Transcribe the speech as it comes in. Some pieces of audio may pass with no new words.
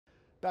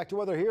Back to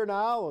weather here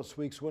now. This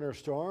week's winter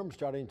storm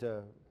starting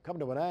to come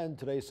to an end.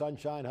 Today's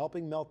sunshine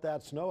helping melt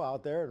that snow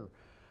out there.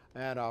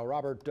 And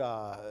Robert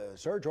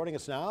Suhr joining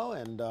us now,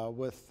 and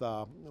with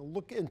a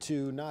look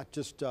into not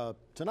just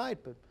tonight,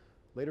 but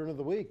later into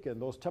the week,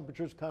 and those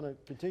temperatures kind of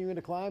continuing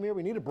to climb here.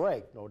 We need a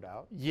break, no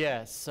doubt.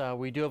 Yes,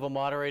 we do have a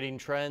moderating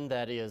trend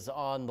that is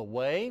on the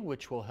way,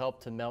 which will help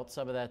to melt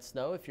some of that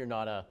snow. If you're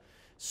not a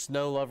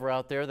snow lover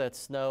out there, that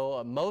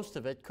snow, most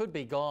of it could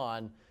be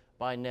gone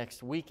by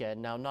next weekend.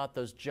 Now, not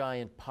those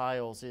giant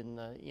piles in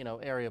the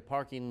area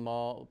parking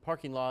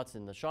lots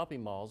in the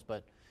shopping malls,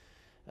 but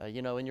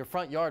in your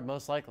front yard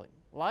most likely.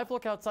 Live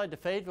look outside to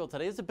Fayetteville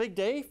today. It's a big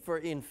day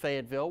in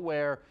Fayetteville,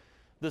 where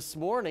this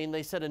morning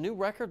they set a new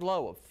record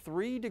low of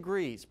 3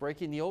 degrees,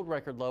 breaking the old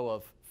record low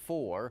of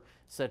 4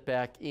 set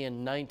back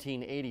in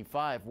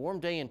 1985. Warm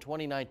day in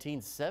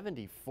 2019,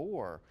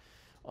 74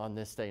 on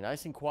this day.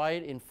 Nice and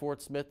quiet in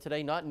Fort Smith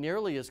today. Not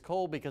nearly as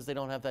cold because they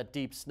don't have that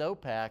deep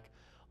snowpack,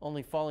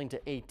 only falling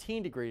to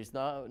 18 degrees,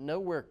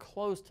 nowhere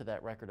close to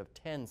that record of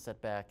 10 set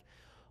back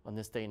on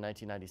this day in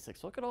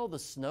 1996. Look at all the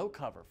snow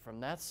cover from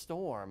that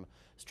storm,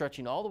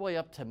 stretching all the way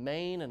up to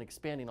Maine and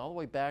expanding all the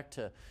way back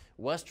to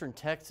western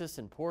Texas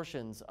and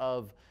portions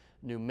of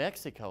New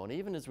Mexico. And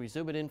even as we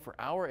zoom it in for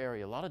our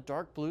area, a lot of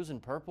dark blues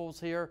and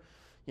purples here,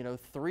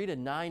 3 to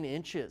 9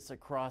 inches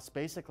across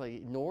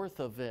basically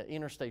north of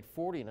Interstate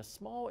 40 in a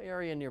small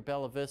area near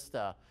Bella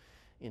Vista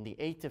in the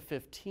 8 to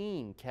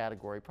 15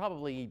 category,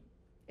 probably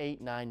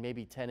 8, 9,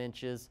 maybe 10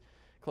 inches,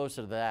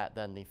 closer to that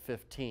than the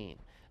 15.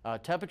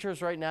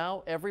 Temperatures right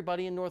now,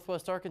 everybody in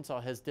northwest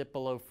Arkansas has dipped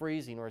below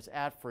freezing or is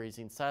at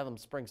freezing. Siloam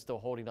Springs still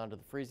holding on to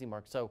the freezing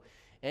mark. So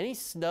any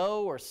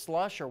snow or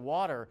slush or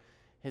water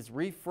has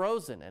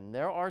refrozen, and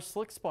there are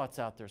slick spots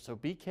out there, so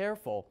be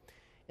careful.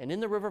 And in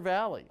the River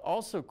Valley,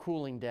 also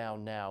cooling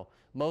down now,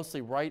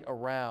 mostly right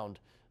around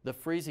the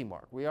freezing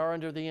mark. We are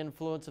under the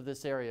influence of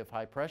this area of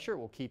high pressure. It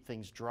will keep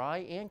things dry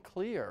and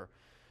clear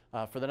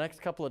for the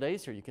next couple of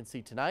days here. You can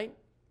see tonight,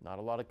 not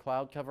a lot of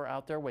cloud cover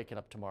out there, waking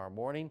up tomorrow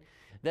morning.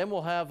 Then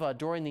we'll have,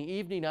 during the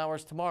evening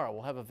hours tomorrow,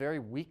 we'll have a very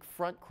weak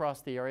front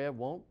cross the area.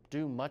 Won't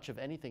do much of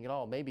anything at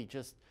all. Maybe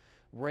just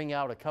wring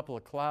out a couple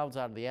of clouds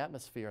out of the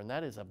atmosphere, and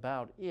that is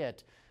about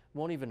it.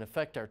 Won't even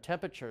affect our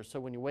temperatures. So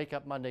when you wake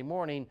up Monday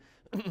morning,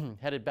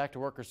 headed back to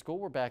work or school,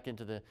 we're back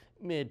into the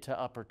mid to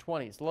upper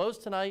 20s. Lows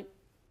tonight,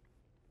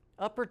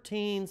 upper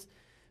teens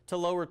to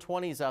lower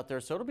 20s out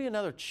there. So it'll be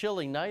another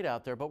chilly night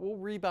out there, but we'll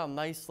rebound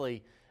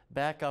nicely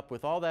back up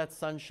with all that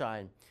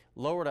sunshine.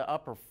 Lower to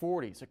upper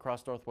 40s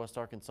across northwest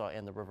Arkansas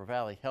and the River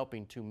Valley,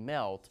 helping to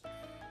melt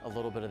a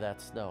little bit of that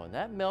snow. And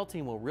that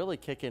melting will really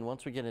kick in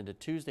once we get into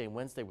Tuesday and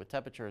Wednesday with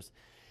temperatures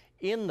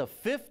in the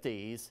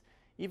 50s,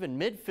 even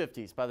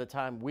mid-50s by the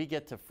time we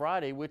get to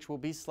Friday, which will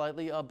be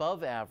slightly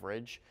above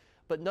average.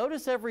 But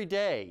notice every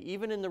day,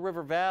 even in the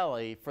River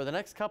Valley, for the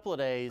next couple of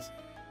days,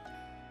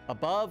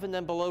 above and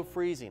then below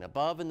freezing,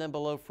 above and then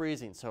below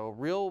freezing. So a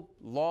real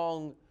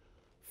long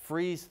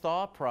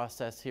freeze-thaw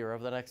process here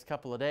over the next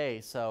couple of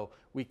days. So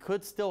we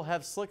could still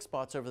have slick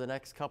spots over the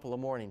next couple of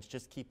mornings.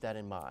 Just keep that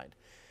in mind.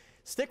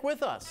 Stick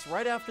with us.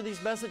 Right after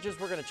these messages,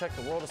 we're going to check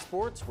the world of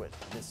sports with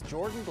Miss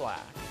Jordan Black.